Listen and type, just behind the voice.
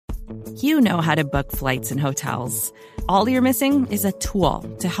You know how to book flights and hotels. All you're missing is a tool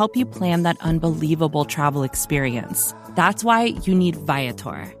to help you plan that unbelievable travel experience. That's why you need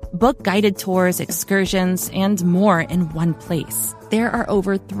Viator. Book guided tours, excursions, and more in one place. There are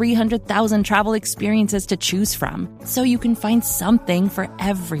over 300,000 travel experiences to choose from, so you can find something for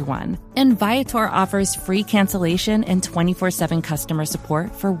everyone. And Viator offers free cancellation and 24/7 customer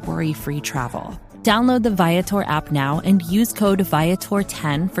support for worry-free travel. Download the Viator app now and use code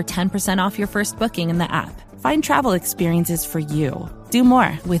Viator10 for 10% off your first booking in the app. Find travel experiences for you. Do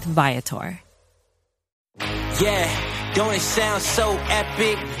more with Viator. Yeah, don't it sound so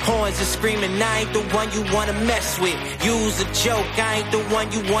epic? Horns are screaming, I ain't the one you wanna mess with. Use a joke, I ain't the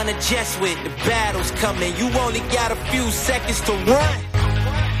one you wanna jest with. The battle's coming, you only got a few seconds to run.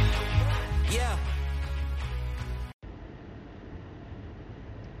 Yeah.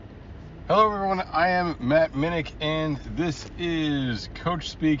 Hello everyone, I am Matt Minnick and this is Coach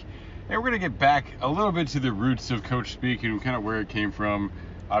Speak. And we're going to get back a little bit to the roots of Coach Speak and kind of where it came from.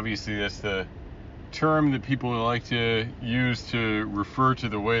 Obviously that's the term that people like to use to refer to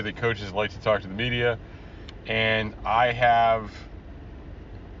the way that coaches like to talk to the media. And I have,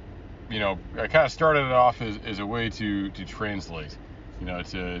 I kind of started it off as a way to translate,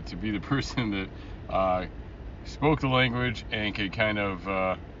 to be the person that spoke the language and could kind of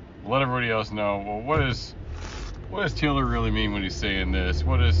let everybody else know, well, what does Taylor really mean when he's saying this?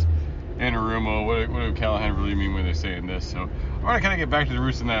 What does Anarumo, what do Callahan really mean when they're saying this? So I want to kind of get back to the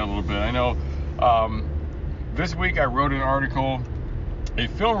roots of that a little bit. I know this week I wrote an article, a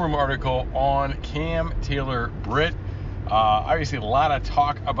film room article on Cam Taylor-Britt. Obviously a lot of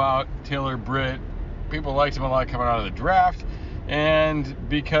talk about Taylor-Britt. People liked him a lot coming out of the draft. And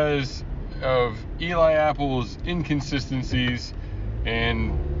because of Eli Apple's inconsistencies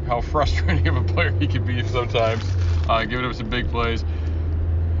and how frustrating of a player he can be sometimes, giving up some big plays,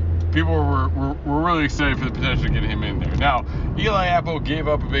 people were really excited for the potential to get him in there. Now, Eli Apple gave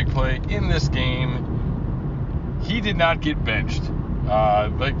up a big play in this game. He did not get benched.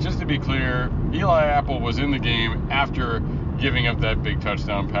 Just to be clear, Eli Apple was in the game after giving up that big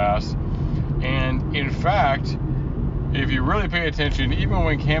touchdown pass. And in fact, if you really pay attention, even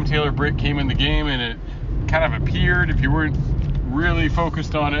when Cam Taylor-Britt came in the game and it kind of appeared, if you weren't really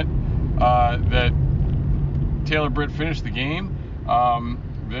focused on it, that Taylor-Britt finished the game.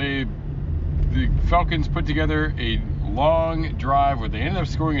 The Falcons put together a long drive where they ended up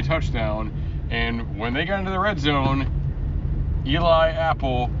scoring a touchdown, and when they got into the red zone, Eli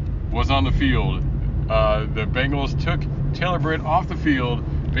Apple was on the field. The Bengals took Taylor-Britt off the field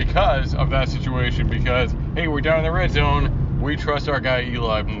because of that situation, because, hey, we're down in the red zone, we trust our guy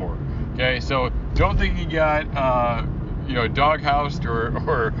Eli more. Okay, so don't think he got doghoused or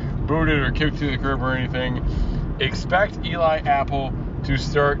booted or kicked to the curb or anything. Expect Eli Apple to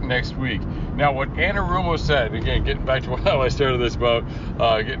start next week. Now, what Anarumo said, again, getting back to how I started this about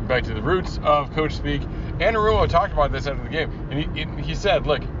getting back to the roots of Coach Speak, Anarumo talked about this after the game, and he said,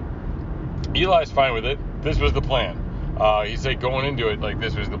 look, Eli's fine with it. This was the plan. He said going into it,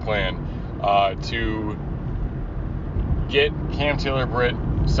 this was the plan, to get Cam Taylor-Britt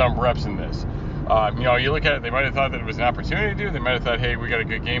some reps in this. You look at it, they might have thought that it was an opportunity to do. They might have thought, hey, we got a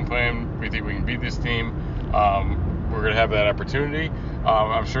good game plan. We think we can beat this team. We're going to have that opportunity.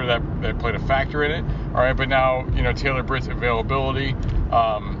 I'm sure that played a factor in it. All right, but now, Taylor-Britt's availability,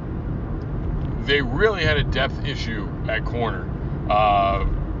 they really had a depth issue at corner.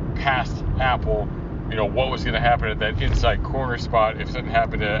 Past Apple, what was going to happen at that inside corner spot if something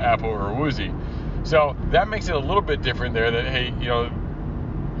happened to Apple or Woozy. So that makes it a little bit different there that, hey,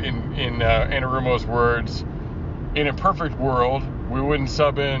 in Anarumo's words, in a perfect world, we wouldn't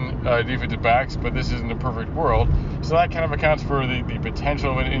sub in defensive backs, but this isn't a perfect world. So that kind of accounts for the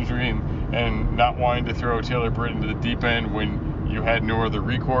potential of an injury and not wanting to throw Taylor-Britt into the deep end when you had no other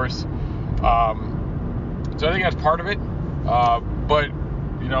recourse. So I think that's part of it. But,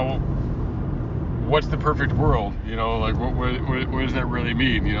 what's the perfect world? What does that really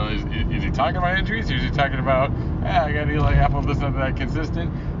mean? Is he talking about injuries? Is he talking about, I got Eli Apple that's not that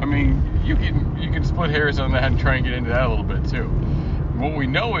consistent? I mean, you can split hairs on that and try and get into that a little bit too. What we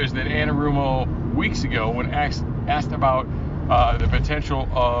know is that Anarumo weeks ago, when asked about the potential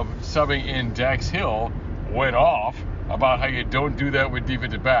of subbing in Dax Hill, went off about how you don't do that with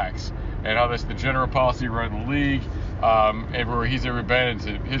defensive backs and how that's the general policy around the league, and where he's ever been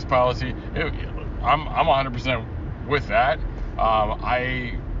into his policy. I'm 100% with that.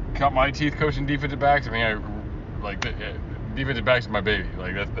 I cut my teeth coaching defensive backs. I mean, defensive backs are my baby.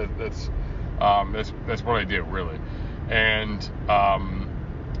 That's what I do, really. And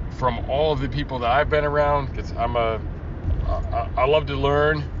from all of the people that I've been around, because I love to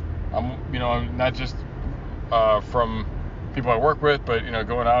learn, I'm not just from people I work with, but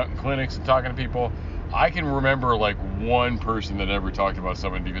going out in clinics and talking to people. I can remember like one person that ever talked about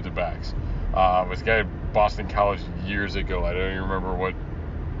subbing defensive backs. It was a guy at Boston College years ago. I don't even remember what.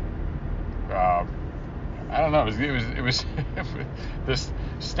 I don't know. It was this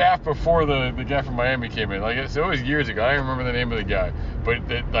staff before the guy from Miami came in. Like it was years ago. I don't remember the name of the guy, but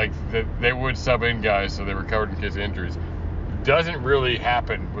they would sub in guys so they were covered in case of injuries. Doesn't really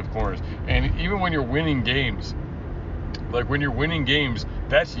happen with corners, and even when you're winning games,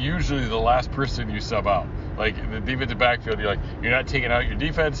 that's usually the last person you sub out. Like the defensive backfield, you're not taking out your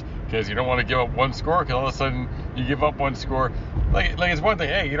defense because you don't want to give up one score. Because all of a sudden you give up one score. Like it's one thing.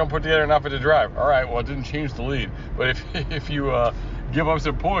 Hey, you don't put together an offensive drive. All right, well it didn't change the lead. But if you give up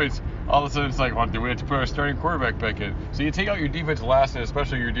some points, all of a sudden it's like, well, do we have to put our starting quarterback back in? So you take out your defense last, and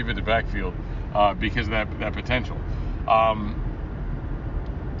especially your defensive backfield because of that potential.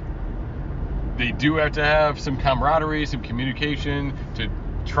 They do have to have some camaraderie, some communication, to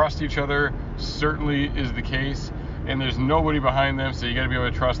trust each other. Certainly is the case. And there's nobody behind them, so you got to be able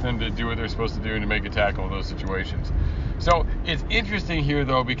to trust them to do what they're supposed to do and to make a tackle in those situations. So it's interesting here,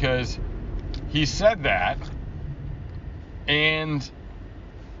 though, because he said that, and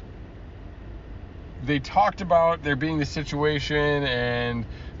they talked about there being the situation, and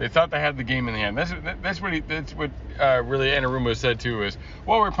they thought they had the game in hand. That's what really Anarumo said too. Is,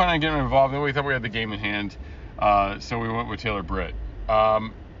 well, we're planning on getting involved, and we thought we had the game in hand, so we went with Taylor-Britt.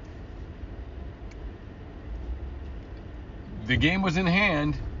 The game was in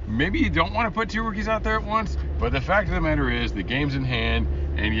hand. Maybe you don't want to put two rookies out there at once, but the fact of the matter is the game's in hand,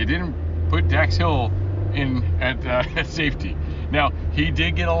 and you didn't put Dax Hill in at safety. Now, he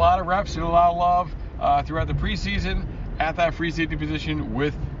did get a lot of reps and a lot of love throughout the preseason at that free safety position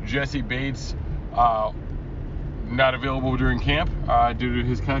with Jesse Bates not available during camp due to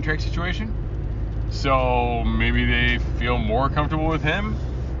his contract situation. So maybe they feel more comfortable with him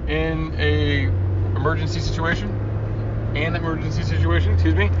in an emergency situation.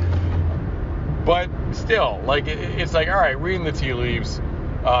 But still, like it's like, all right, reading the tea leaves,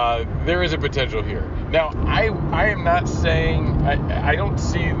 there is a potential here. Now, I am not saying I don't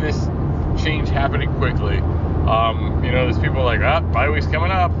see this change happening quickly. There's people like, bye week's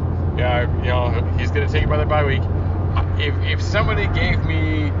coming up. Yeah, he's gonna take it by the bye week. If somebody gave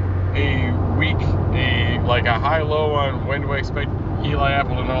me a week, a high low on when do I expect Eli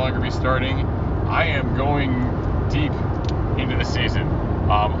Apple to no longer be starting, I am going deep into the season.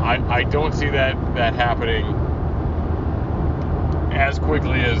 I don't see that happening as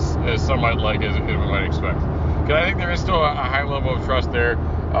quickly as some might like, as we might expect. Because I think there is still a high level of trust there.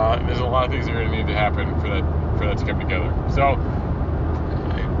 There's a lot of things that are going to need to happen for that to come together. So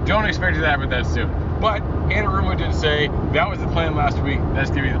don't expect it to happen that soon. But Anarumo did say that was the plan last week.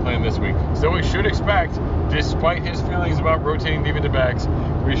 That's going to be the plan this week. So we should expect, despite his feelings about rotating defensive backs,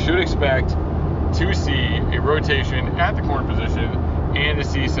 we should expect to see a rotation at the corner position and to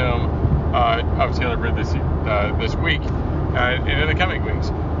see some of Taylor-Britt this week and in the coming weeks.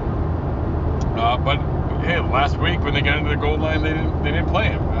 But hey, last week when they got into the goal line, they didn't play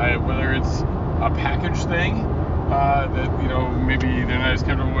him. Whether it's a package thing that maybe they're not as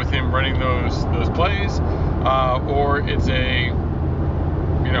comfortable with him running those plays, or it's a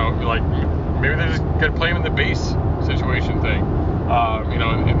maybe they're just gonna play him in the base situation thing.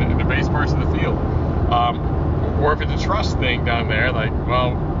 In the base parts of the field. Or if it's a trust thing down there, like,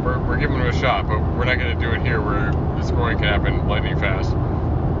 well, we're giving him a shot, but we're not going to do it here where the scoring can happen lightning fast.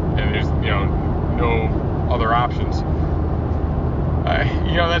 And there's, no other options.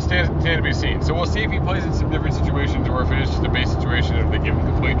 That stands to be seen. So we'll see if he plays in some different situations or if it is just a base situation, if they give him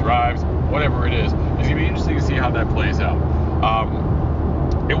complete drives, whatever it is. It's going to be interesting to see how that plays out.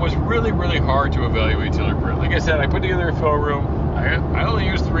 It was really, really hard to evaluate Taylor-Britt. Like I said, I put together a film room. I only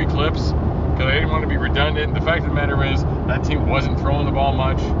used 3 clips because I didn't want to be redundant. The fact of the matter is that team wasn't throwing the ball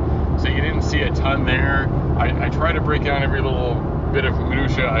much, so you didn't see a ton there. I tried to break down every little bit of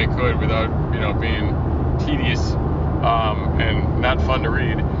minutia I could without being tedious and not fun to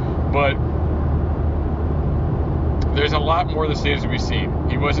read. But there's a lot more that stands to be seen.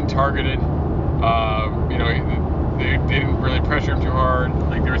 He wasn't targeted. They didn't really pressure him too hard.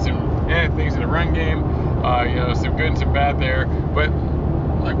 Like there were some things in the run game. Some good and some bad there, but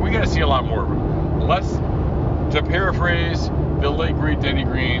we got to see a lot more of him. To paraphrase the late great Denny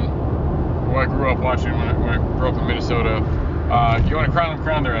Green, who I grew up watching when I grew up in Minnesota, you want to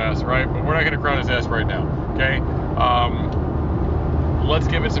crown their ass, right? But we're not going to crown his ass right now, okay? Let's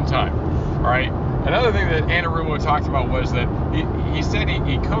give it some time, all right? Another thing that Anarumo talked about was that he said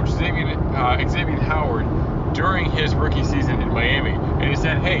he coached Xavier Howard during his rookie season in Miami, and he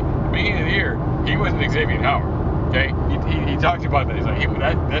said, hey, beginning of the year, he wasn't Xavier Howard. Okay, he talked about that. He's like,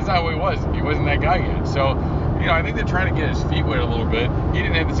 that's not who he was. He wasn't that guy yet. So, I think they're trying to get his feet wet a little bit. He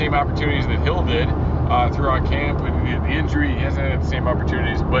didn't have the same opportunities that Hill did throughout camp with the injury. He hasn't had the same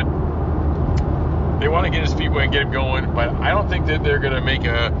opportunities, but they want to get his feet wet and get him going. But I don't think that they're going to make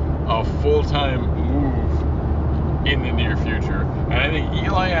a full-time move in the near future. And I think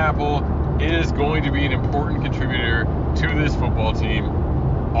Eli Apple is going to be an important contributor to this football team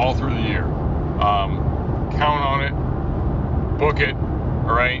all through the year. Count on it. Book it.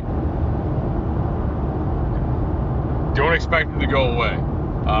 All right? Don't expect him to go away.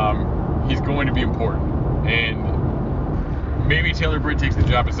 He's going to be important. And maybe Taylor-Britt takes the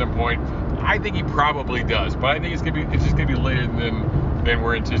job at some point. I think he probably does. But I think it's just going to be later than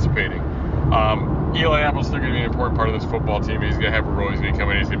we're anticipating. Eli Apple's still going to be an important part of this football team. He's going to have a role. He's going to come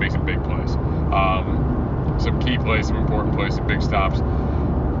in. He's going to make some big plays. Some key plays, some important plays, some big stops.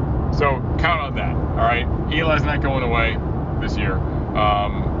 So count on that. All right. Eli's not going away this year.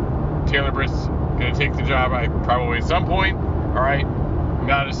 Taylor-Britt's going to take the job probably at some point. All right.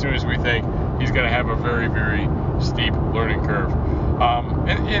 Not as soon as we think. He's going to have a very, very steep learning curve.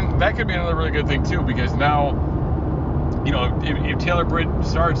 And that could be another really good thing too, because now, if Taylor-Britt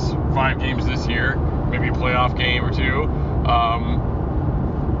starts 5 games this year, maybe a playoff game or 2,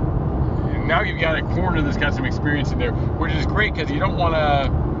 now you've got a corner that's got some experience in there, which is great because you don't want to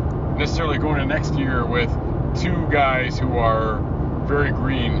necessarily go into next year with 2 guys who are very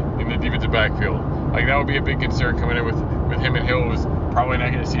green in the defensive backfield. Like, that would be a big concern coming in with him and Hill. Was probably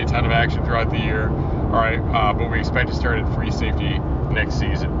not going to see a ton of action throughout the year. All right, but we expect to start at free safety next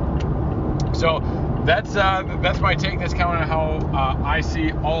season. So that's my take. That's kind of how I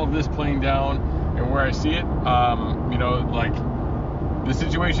see all of this playing down and where I see it. Like, the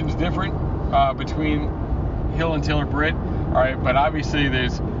situation's different between Hill and Taylor-Britt. All right, but obviously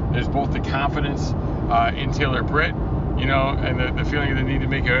there's both the confidence in Taylor-Britt, and the feeling of the need to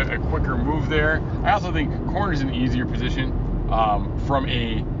make a quicker move there. I also think corner is an easier position from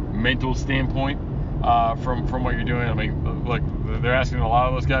a mental standpoint from what you're doing. I mean, look, they're asking a lot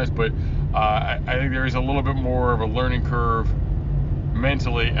of those guys, but I think there is a little bit more of a learning curve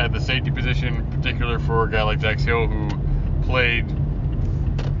mentally at the safety position, in particular for a guy like Dax Hill, who played,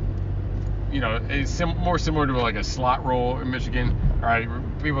 more similar to like a slot role in Michigan. All right,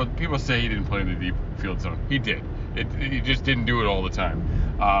 people say he didn't play in the deep field zone. He did. He just didn't do it all the time.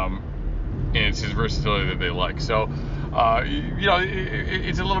 And it's his versatility that they like. So,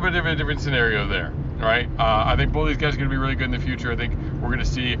 it's a little bit of a different scenario there. All right. I think both these guys are going to be really good in the future. I think we're going to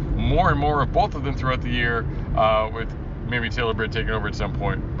see more and more of both of them throughout the year, with maybe Taylor-Britt taking over at some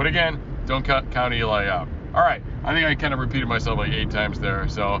point. But again, don't count Eli out. All right. I think I kind of repeated myself like 8 times there.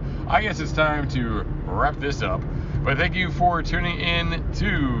 So I guess it's time to wrap this up. But thank you for tuning in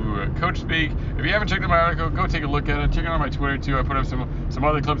to Coach Speak. If you haven't checked out my article, go take a look at it. Check it out on my Twitter too. I put up some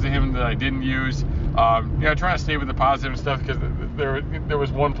other clips of him that I didn't use. Trying to stay with the positive stuff, because there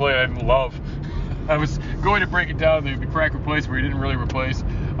was one play I didn't love. I was going to break it down, the crack replace where he didn't really replace.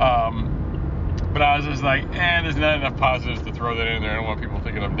 But I was just like, there's not enough positives to throw that in there. I don't want people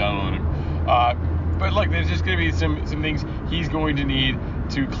thinking I'm down on him. But look, there's just going to be some things he's going to need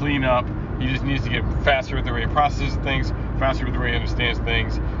to clean up. He just needs to get faster with the way he processes things, faster with the way he understands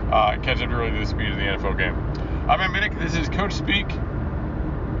things, catch up really to the speed of the NFL game. I'm Matt Minnick. This is Coach Speak.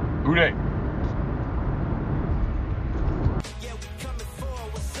 Hooday. Yeah, we coming for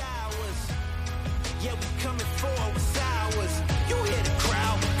what's ours. Yeah, we coming for what's ours. You hear the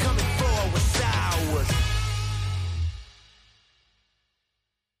crowd, we coming for what's ours.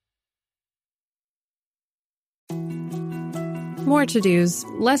 More to-dos,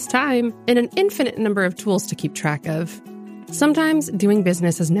 less time, and an infinite number of tools to keep track of. Sometimes doing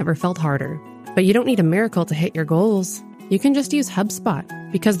business has never felt harder, but you don't need a miracle to hit your goals. You can just use HubSpot,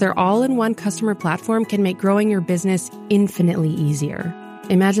 because their all-in-one customer platform can make growing your business infinitely easier.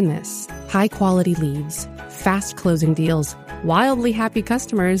 Imagine this: high-quality leads, fast closing deals, wildly happy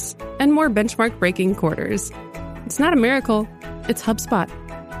customers, and more benchmark-breaking quarters. It's not a miracle, it's HubSpot.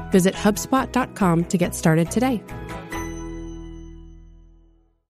 Visit HubSpot.com to get started today.